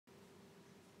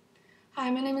Hi,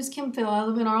 my name is Kim Phil. I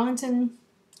live in Arlington,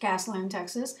 Gasland,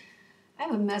 Texas. I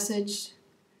have a message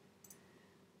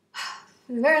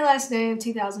for the very last day of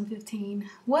 2015.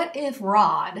 What if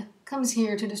Rod comes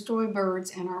here to destroy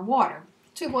birds and our water?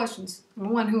 Two questions.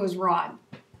 Number one, who is Rod?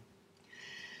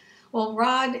 Well,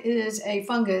 Rod is a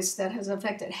fungus that has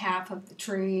affected half of the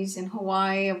trees in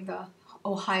Hawaii of the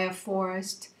Ohia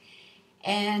forest.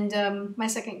 And my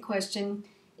second question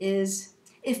is,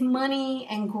 if money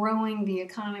and growing the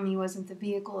economy wasn't the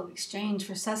vehicle of exchange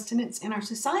for sustenance in our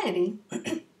society,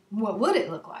 what would it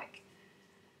look like?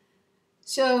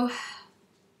 So,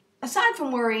 aside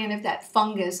from worrying if that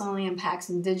fungus only impacts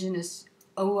indigenous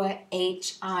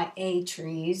OHIA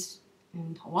trees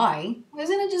in Hawaii,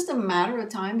 isn't it just a matter of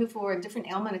time before a different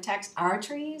ailment attacks our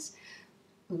trees?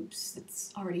 Oops,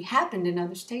 it's already happened in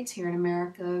other states here in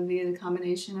America via the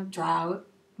combination of drought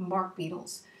and bark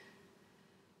beetles.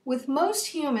 With most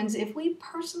humans, if we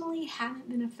personally haven't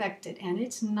been affected and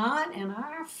it's not in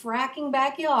our fracking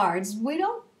backyards, we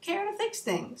don't care to fix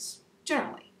things,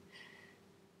 generally.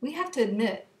 We have to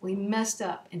admit we messed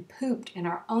up and pooped in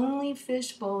our only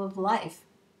fishbowl of life.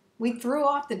 We threw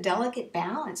off the delicate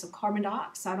balance of carbon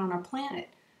dioxide on our planet.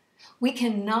 We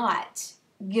cannot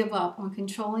give up on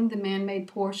controlling the man-made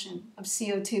portion of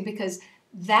CO2 because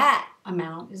that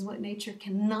amount is what nature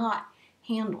cannot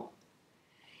handle.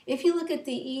 If you look at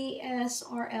the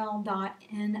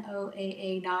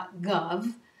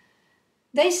esrl.noaa.gov,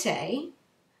 they say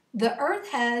the Earth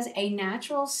has a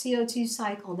natural CO2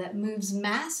 cycle that moves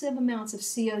massive amounts of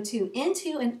CO2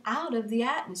 into and out of the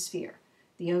atmosphere.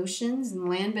 The oceans and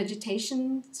land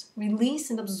vegetations release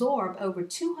and absorb over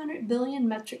 200 billion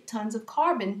metric tons of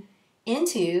carbon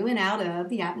into and out of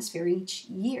the atmosphere each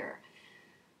year.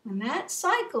 When that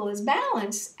cycle is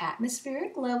balanced,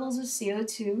 atmospheric levels of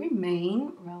CO2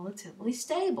 remain relatively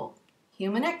stable.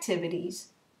 Human activities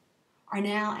are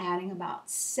now adding about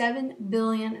 7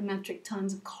 billion metric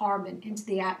tons of carbon into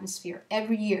the atmosphere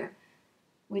every year,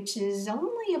 which is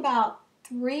only about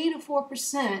 3 to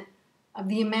 4% of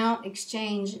the amount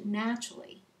exchanged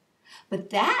naturally. But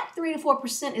that 3 to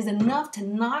 4% is enough to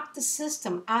knock the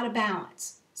system out of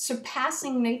balance,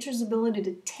 surpassing nature's ability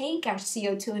to take our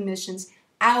CO2 emissions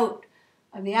out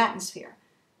of the atmosphere.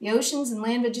 The oceans and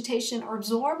land vegetation are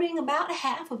absorbing about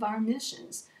half of our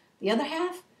emissions. The other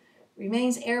half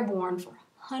remains airborne for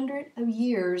 100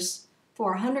 years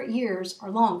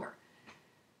or longer.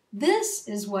 This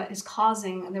is what is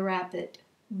causing the rapid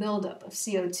buildup of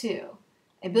CO2,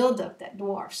 a buildup that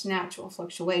dwarfs natural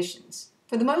fluctuations.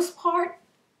 For the most part,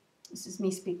 this is me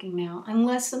speaking now,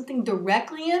 unless something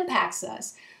directly impacts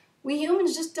us, we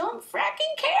humans just don't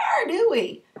fracking care, do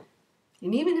we?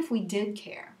 And even if we did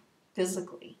care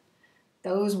physically,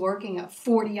 those working a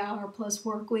 40-hour-plus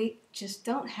work week just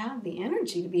don't have the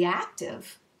energy to be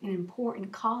active in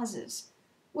important causes,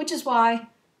 which is why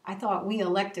I thought we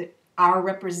elected our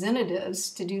representatives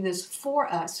to do this for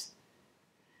us.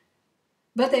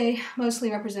 But they mostly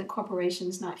represent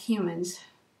corporations, not humans.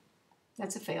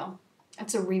 That's a fail.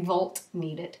 That's a revolt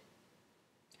needed.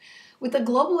 With the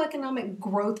global economic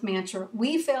growth mantra,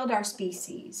 we failed our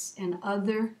species and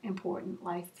other important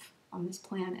life on this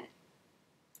planet.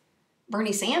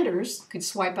 Bernie Sanders could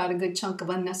swipe out a good chunk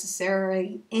of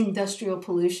unnecessary industrial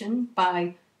pollution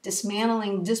by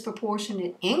dismantling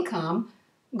disproportionate income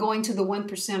going to the one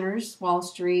percenters, Wall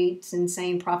Street's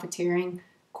insane profiteering,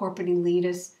 corporate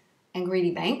elitists, and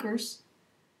greedy bankers.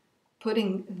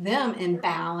 Putting them in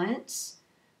balance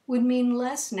would mean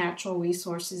less natural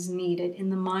resources needed in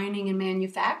the mining and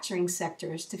manufacturing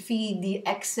sectors to feed the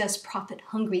excess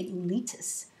profit-hungry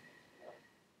elitists.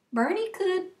 Bernie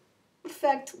could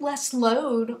affect less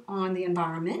load on the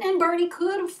environment, and Bernie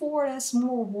could afford us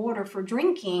more water for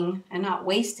drinking and not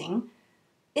wasting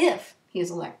if he is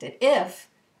elected, if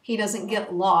he doesn't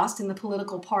get lost in the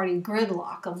political party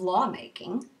gridlock of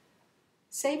lawmaking.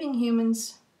 Saving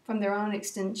humans from their own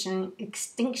extinction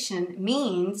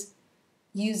means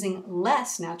using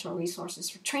less natural resources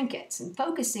for trinkets and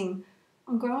focusing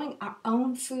on growing our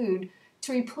own food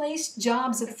to replace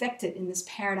jobs affected in this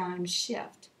paradigm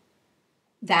shift.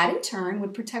 That in turn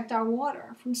would protect our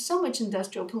water from so much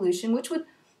industrial pollution, which would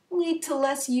lead to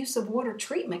less use of water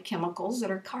treatment chemicals that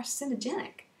are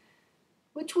carcinogenic,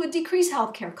 which would decrease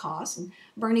healthcare costs, and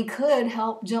Bernie could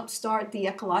help jumpstart the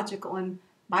ecological and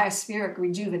biospheric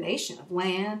rejuvenation of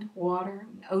land, water,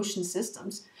 and ocean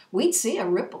systems. We'd see a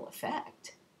ripple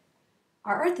effect.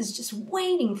 Our Earth is just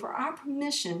waiting for our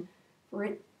permission for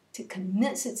it to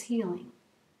commence its healing.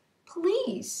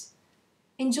 Please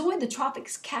enjoy the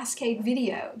Tropics Cascade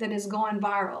video that has gone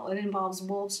viral. It involves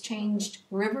wolves changed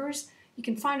rivers. You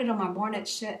can find it on my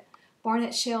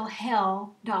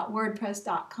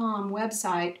barnettshellhell.wordpress.com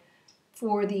website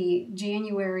for the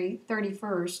January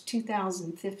 31st,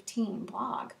 2015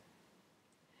 blog.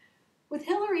 With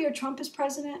Hillary or Trump as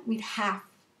president, we'd have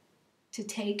to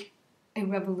take a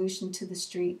revolution to the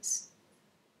streets.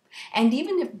 And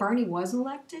even if Bernie was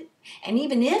elected, and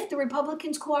even if the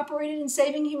Republicans cooperated in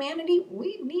saving humanity,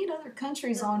 we need other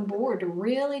countries on board to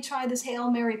really try this Hail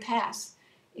Mary pass.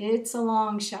 It's a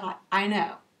long shot, I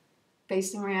know,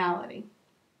 facing reality.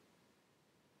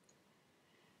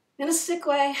 In a sick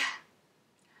way,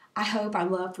 I hope our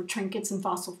love for trinkets and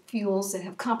fossil fuels that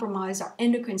have compromised our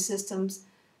endocrine systems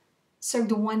serve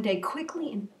to one day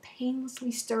quickly and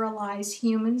painlessly sterilize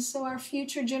humans so our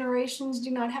future generations do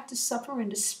not have to suffer in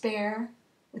despair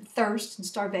with thirst and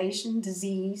starvation,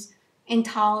 disease,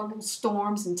 intolerable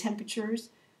storms and temperatures.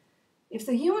 If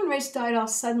the human race died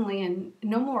off suddenly and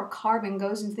no more carbon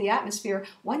goes into the atmosphere,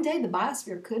 one day the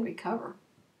biosphere could recover.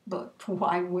 But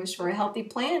why wish for a healthy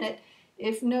planet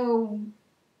if no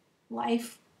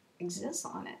life exists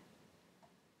on it?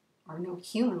 Or no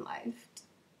human life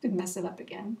to mess it up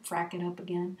again, frack it up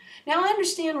again. Now I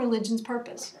understand religion's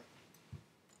purpose.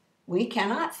 We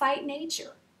cannot fight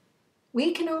nature.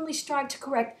 We can only strive to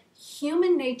correct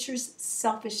human nature's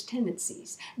selfish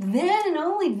tendencies. Then and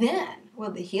only then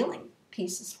will the healing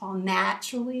pieces fall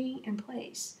naturally in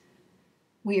place.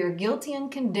 We are guilty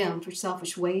and condemned for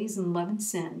selfish ways and love and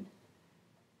sin.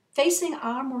 Facing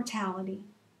our mortality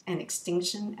and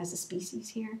extinction as a species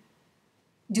here,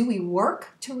 do we work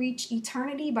to reach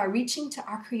eternity by reaching to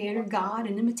our Creator God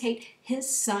and imitate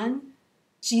His Son,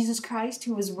 Jesus Christ,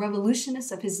 who was a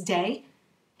revolutionist of His day,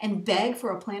 and beg for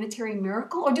a planetary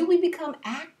miracle? Or do we become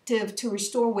active to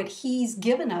restore what He's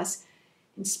given us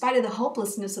in spite of the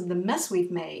hopelessness of the mess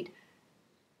we've made?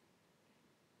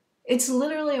 It's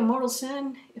literally a mortal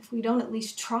sin if we don't at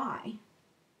least try.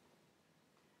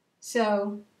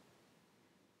 So,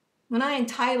 when I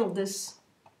entitled this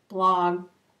blog,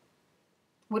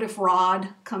 "What if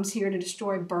Rod comes here to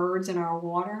destroy birds in our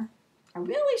water?" I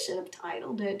really should have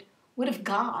titled it, "What if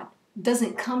God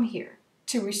doesn't come here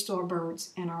to restore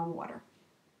birds in our water?"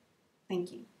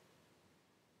 Thank you.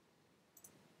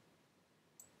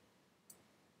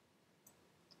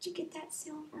 Did you get that,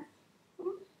 Silver?